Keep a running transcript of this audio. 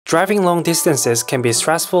Driving long distances can be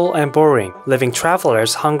stressful and boring, leaving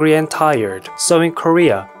travelers hungry and tired. So in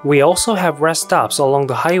Korea, we also have rest stops along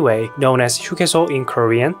the highway known as Hyugeso in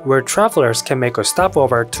Korean, where travelers can make a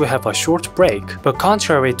stopover to have a short break. But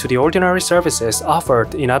contrary to the ordinary services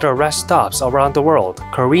offered in other rest stops around the world,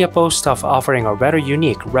 Korea boasts of offering a rather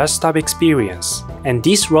unique rest stop experience. And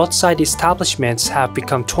these roadside establishments have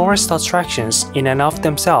become tourist attractions in and of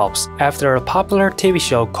themselves after a popular TV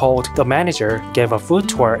show called The Manager gave a food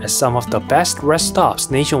tour at some of the best rest stops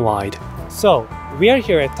nationwide. So, we are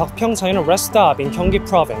here at Deokpyeong Rest Stop in Gyeonggi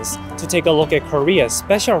Province to take a look at Korea's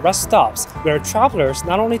special rest stops where travelers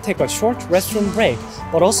not only take a short restroom break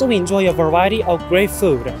but also enjoy a variety of great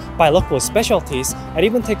food, buy local specialties, and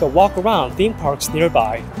even take a walk around theme parks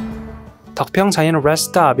nearby. Deokpyeong Rest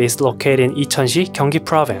Stop is located in Icheonsi, Gyeonggi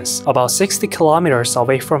Province, about 60 kilometers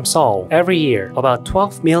away from Seoul. Every year, about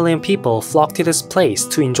 12 million people flock to this place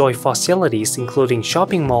to enjoy facilities including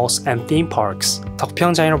shopping malls and theme parks.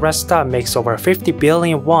 Deokpyeong Rest Stop makes over 50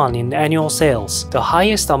 billion won in annual sales, the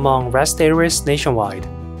highest among rest areas nationwide.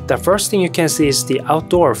 The first thing you can see is the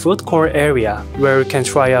outdoor food court area, where you can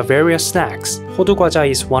try out various snacks. 호두과자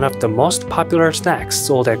is one of the most popular snacks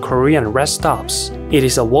sold at Korean rest stops. It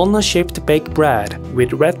is a walnut-shaped baked bread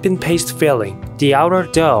with red bean paste filling. The outer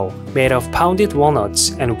dough, made of pounded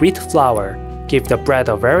walnuts and wheat flour, give the bread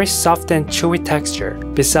a very soft and chewy texture.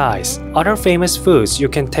 Besides, other famous foods you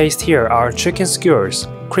can taste here are chicken skewers,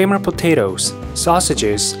 creamer potatoes,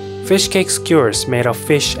 sausages, fish cake skewers made of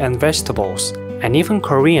fish and vegetables, and even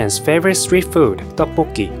Koreans' favorite street food,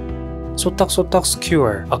 tteokbokki. 소떡소떡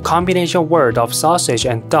skewer, a combination word of sausage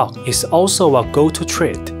and duck, is also a go-to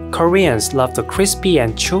treat. Koreans love the crispy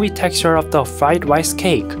and chewy texture of the fried rice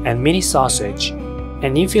cake and mini sausage.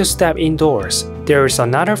 And if you step indoors, there is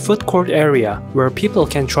another food court area where people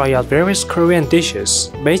can try out various Korean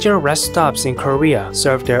dishes. Major rest stops in Korea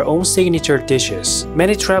serve their own signature dishes.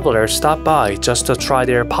 Many travelers stop by just to try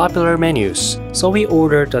their popular menus. So we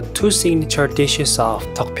ordered the two signature dishes of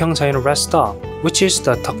Deokpyeong Rest Stop, which is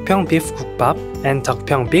the Deokpyeong Beef Gukbap and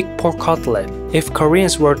Deokpyeong Big Pork Cutlet. If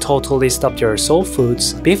Koreans were told to list up their soul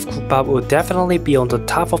foods, beef gukbap would definitely be on the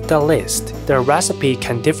top of the list. The recipe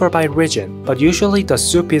can differ by region, but usually the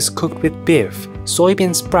soup is cooked with beef,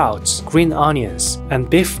 soybean sprouts, green onions, and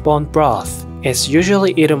beef bone broth. It's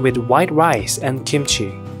usually eaten with white rice and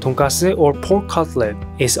kimchi. Tonkatsu or pork cutlet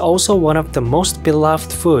is also one of the most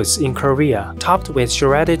beloved foods in Korea, topped with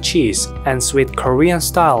shredded cheese and sweet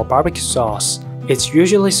Korean-style barbecue sauce. It's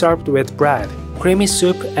usually served with bread, creamy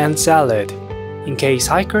soup, and salad. In case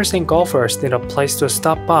hikers and golfers need a place to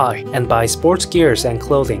stop by and buy sports gears and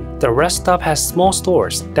clothing, the rest stop has small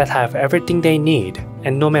stores that have everything they need.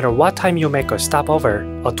 And no matter what time you make a stopover,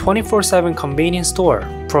 a 24/7 convenience store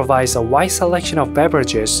provides a wide selection of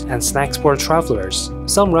beverages and snacks for travelers.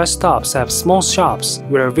 Some rest stops have small shops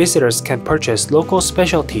where visitors can purchase local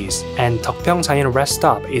specialties, and Deokpyeong Rest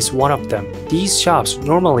Stop is one of them. These shops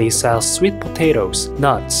normally sell sweet potatoes,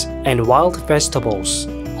 nuts, and wild vegetables.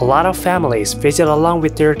 A lot of families visit along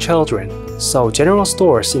with their children, so general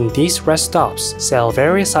stores in these rest stops sell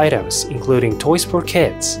various items including toys for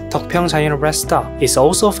kids. Deokpyeong Rest Stop is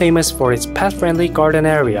also famous for its pet-friendly garden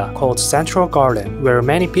area called Central Garden, where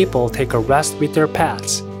many people take a rest with their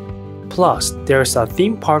pets. Plus, there's a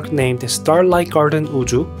theme park named Starlight Garden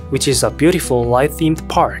Uju, which is a beautiful light-themed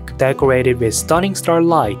park decorated with stunning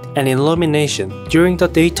starlight and illumination. During the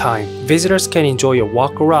daytime, visitors can enjoy a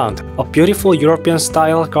walk around a beautiful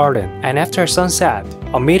European-style garden, and after sunset,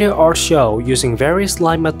 a meteor art show using various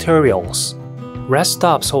light materials. Rest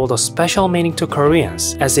stops hold a special meaning to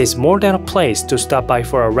Koreans, as it's more than a place to stop by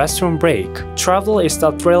for a restroom break. Travel is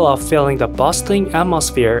the thrill of feeling the bustling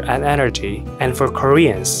atmosphere and energy, and for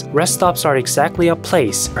Koreans, rest stops are exactly a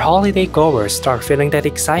place where holiday goers start feeling that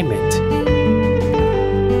excitement.